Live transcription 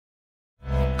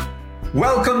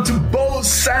Welcome to Bo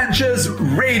Sanchez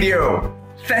Radio.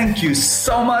 Thank you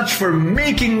so much for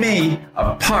making me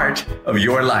a part of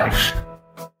your life.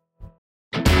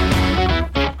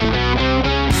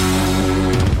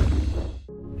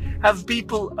 Have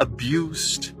people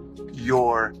abused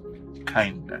your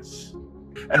kindness?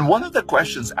 And one of the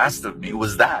questions asked of me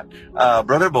was that,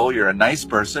 Brother Bo, you're a nice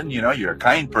person, you're a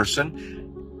kind person.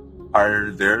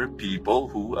 Are there people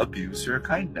who abuse your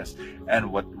kindness? And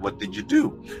what did you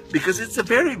do? Because it's a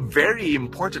very, very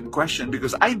important question,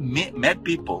 because I met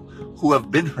people who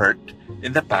have been hurt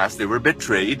in the past. They were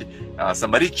betrayed.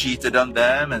 Somebody cheated on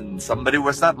them, and somebody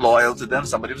was not loyal to them.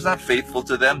 Somebody was not faithful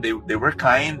to them. They were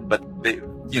kind, but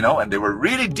and they were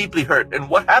really deeply hurt. And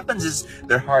what happens is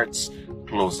their hearts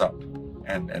close up.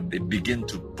 And they begin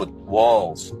to put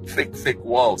walls, thick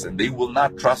walls, and they will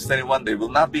not trust anyone. They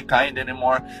will not be kind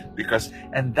anymore,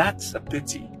 and that's a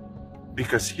pity.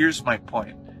 Because here's my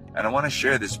point, and I want to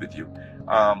share this with you.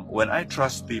 When I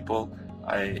trust people,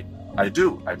 I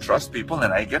trust people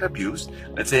and I get abused.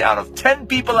 Let's say out of 10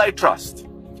 people I trust,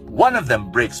 one of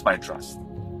them breaks my trust.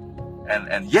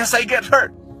 And yes, I get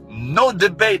hurt. No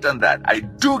debate on that. I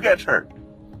do get hurt.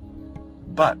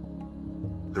 But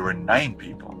there were 9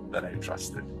 people that I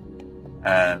trusted,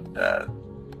 and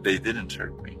they didn't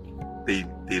hurt me.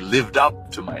 They lived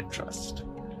up to my trust.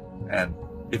 And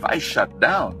if I shut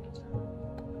down,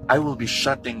 I will be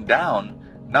shutting down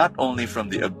not only from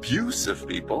the abuse of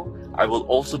people, I will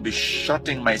also be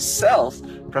shutting myself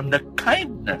from the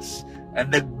kindness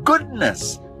and the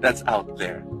goodness that's out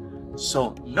there.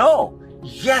 So no.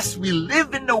 Yes, we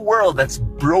live in a world that's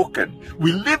broken.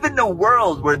 We live in a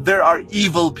world where there are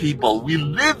evil people. We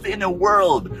live in a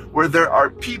world where there are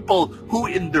people who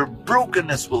in their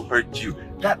brokenness will hurt you.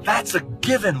 That's a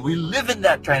given. We live in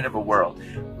that kind of a world.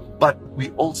 But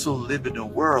we also live in a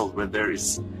world where there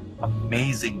is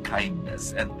amazing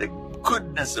kindness, and the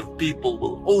goodness of people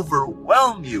will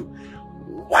overwhelm you.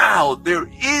 Wow, there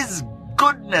is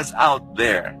goodness out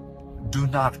there. Do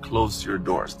not close your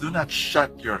doors. Do not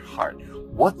shut your heart.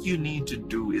 What you need to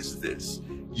do is this.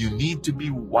 You need to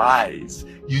be wise.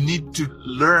 You need to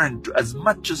learn to, as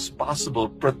much as possible,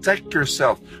 protect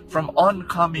yourself from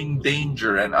oncoming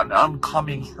danger and an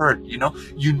oncoming hurt.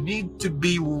 You need to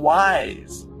be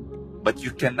wise. But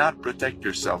you cannot protect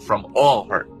yourself from all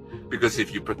hurt. Because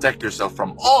if you protect yourself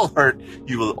from all hurt,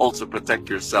 you will also protect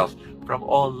yourself from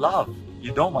all love.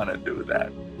 You don't want to do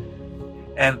that.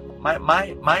 And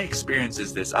my experience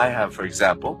is this. I have, for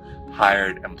example,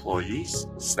 hired employees,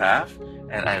 staff,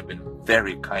 and I have been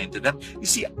very kind to them. You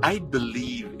see, I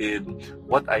believe in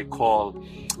what I call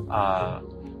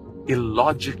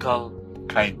illogical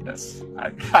kindness.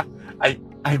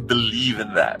 I believe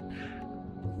in that.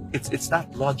 It's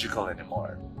not logical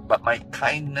anymore. But my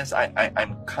kindness,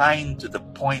 I'm kind to the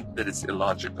point that it's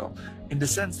illogical. In the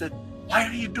sense that, why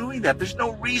are you doing that? There's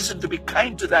no reason to be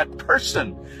kind to that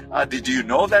person. Did you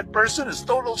know that person? It's a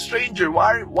total stranger.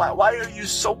 Why are you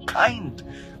so kind?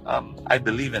 I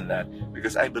believe in that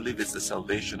because I believe it's the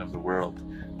salvation of the world.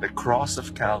 The cross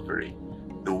of Calvary,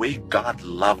 the way God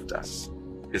loved us,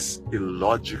 is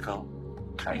illogical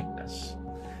kindness,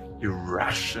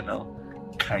 irrational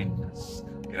kindness.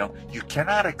 You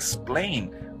cannot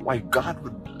explain why God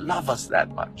would love us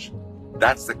that much.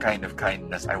 That's the kind of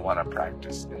kindness I want to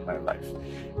practice in my life.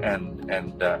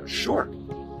 And sure,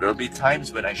 there'll be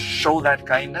times when I show that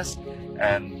kindness,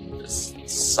 and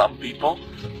some people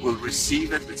will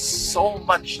receive it with so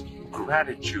much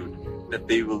gratitude that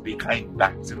they will be kind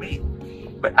back to me.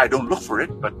 But I don't look for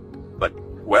it, but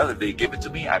well, if they give it to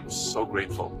me, I'm so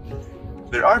grateful.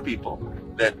 There are people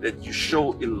that you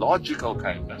show illogical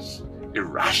kindness,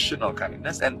 irrational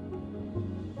kindness, and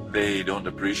they don't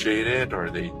appreciate it, or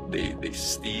they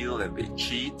steal and they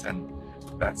cheat, and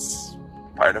that's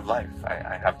part of life.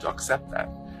 I have to accept that.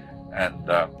 And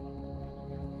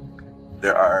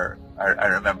I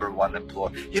remember one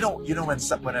employee.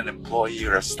 When an employee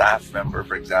or a staff member,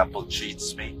 for example,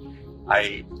 cheats me,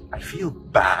 I feel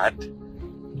bad.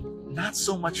 Not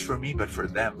so much for me, but for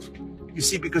them. You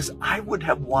see, because I would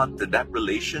have wanted that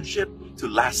relationship to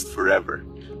last forever.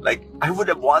 Like, I would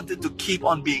have wanted to keep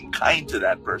on being kind to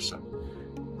that person.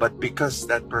 But because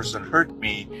that person hurt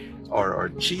me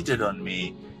or cheated on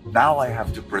me, now I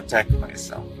have to protect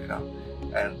myself,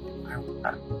 and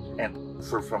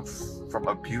from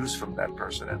abuse from that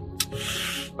person. And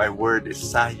my word is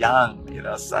sayang,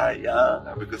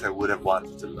 sayang, because I would have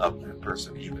wanted to love that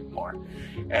person even more.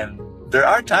 And there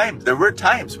were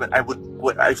times when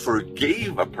I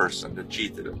forgave a person that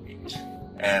cheated on me.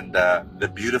 And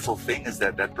the beautiful thing is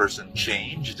that person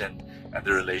changed, and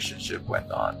the relationship went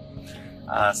on.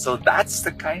 So that's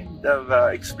the kind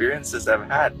of experiences I've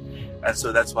had. And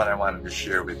so that's what I wanted to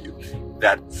share with you.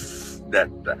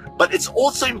 But it's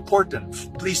also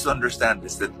important, please to understand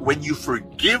this, that when you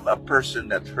forgive a person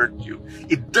that hurt you,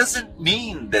 it doesn't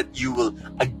mean that you will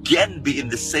again be in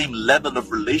the same level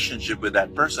of relationship with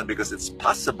that person, because it's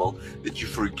possible that you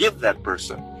forgive that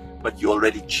person, but you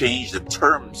already changed the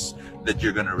terms that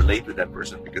you're going to relate with that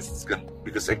person,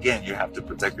 because again, you have to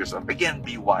protect yourself. Again,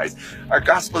 be wise. Our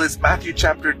gospel is Matthew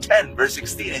chapter 10, verse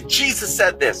 16. And Jesus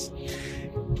said this,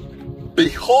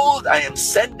 "Behold, I am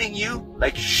sending you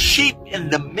like sheep in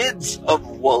the midst of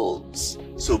wolves.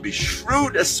 So be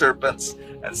shrewd as serpents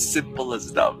and simple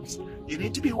as doves." You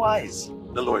need to be wise,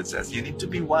 the Lord says. You need to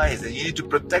be wise, and you need to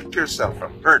protect yourself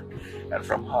from hurt and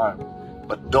from harm.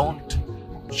 But don't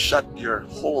shut your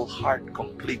whole heart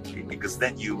completely, because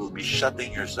then you will be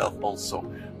shutting yourself also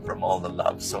from all the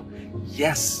love. So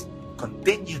yes,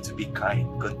 continue to be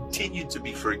kind, continue to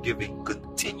be forgiving,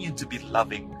 continue to be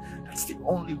loving. That's the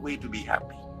only way to be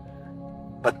happy.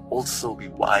 But also be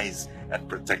wise and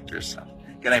protect yourself.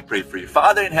 Can I pray for you?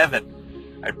 Father in heaven,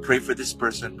 I pray for this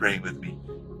person praying with me.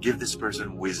 Give this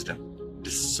person wisdom,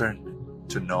 discernment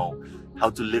to know how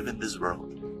to live in this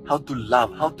world, how to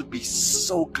love, how to be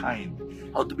so kind,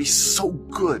 how to be so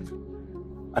good,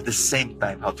 at the same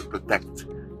time how to protect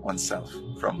oneself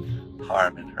from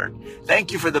harm and hurt.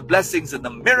 Thank you for the blessings and the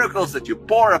miracles that you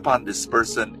pour upon this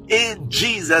person. In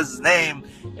Jesus' name,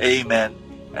 amen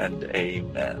and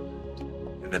amen.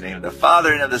 In the name of the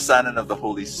Father, and of the Son, and of the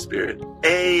Holy Spirit.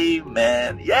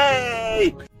 Amen.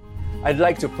 Yay! I'd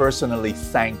like to personally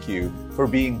thank you for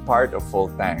being part of Full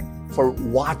Tank, for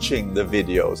watching the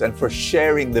videos, and for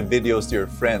sharing the videos to your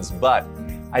friends. But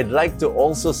I'd like to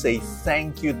also say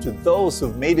thank you to those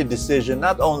who've made a decision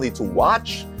not only to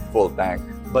watch Full Tank,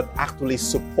 but actually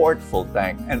support Full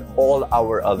Tank and all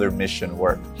our other mission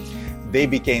work. They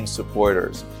became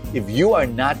supporters. If you are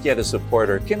not yet a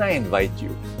supporter, can I invite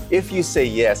you? If you say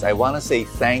yes, I want to say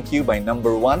thank you by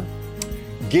number one,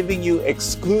 giving you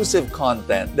exclusive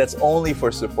content that's only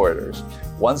for supporters.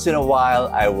 Once in a while,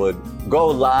 I would go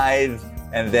live,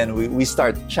 and then we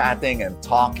start chatting and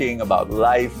talking about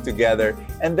life together.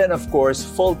 And then, of course,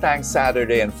 Full Tank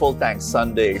Saturday and Full Tank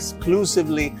Sunday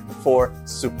exclusively for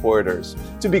supporters.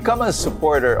 To become a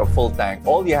supporter of Full Tank,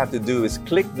 all you have to do is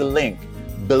click the link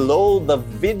below the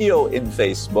video in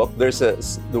Facebook. There's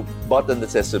the button that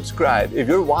says subscribe. If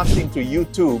you're watching through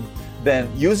YouTube, then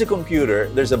use a computer.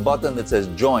 There's a button that says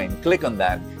join. Click on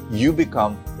that. You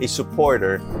become a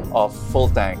supporter of Full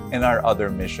Tank and our other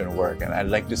mission work. And I'd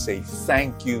like to say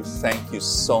thank you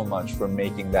so much for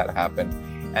making that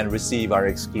happen and receive our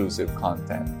exclusive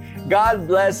content. God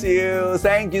bless you.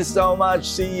 Thank you so much.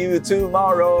 See you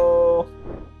tomorrow.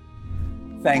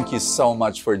 Thank you so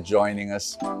much for joining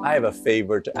us. I have a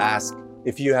favor to ask.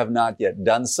 If you have not yet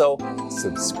done so,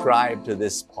 subscribe to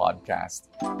this podcast,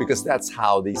 because that's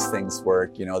how these things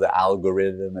work, you know, the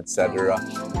algorithm, etc.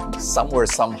 Somewhere,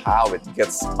 somehow it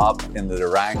gets up into the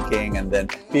ranking, and then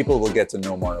people will get to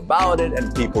know more about it,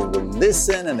 and people will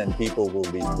listen, and then people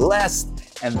will be blessed,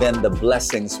 and then the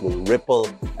blessings will ripple,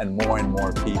 and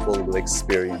more people will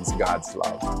experience God's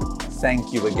love.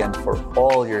 Thank you again for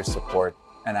all your support,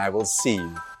 and I will see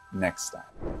you next time.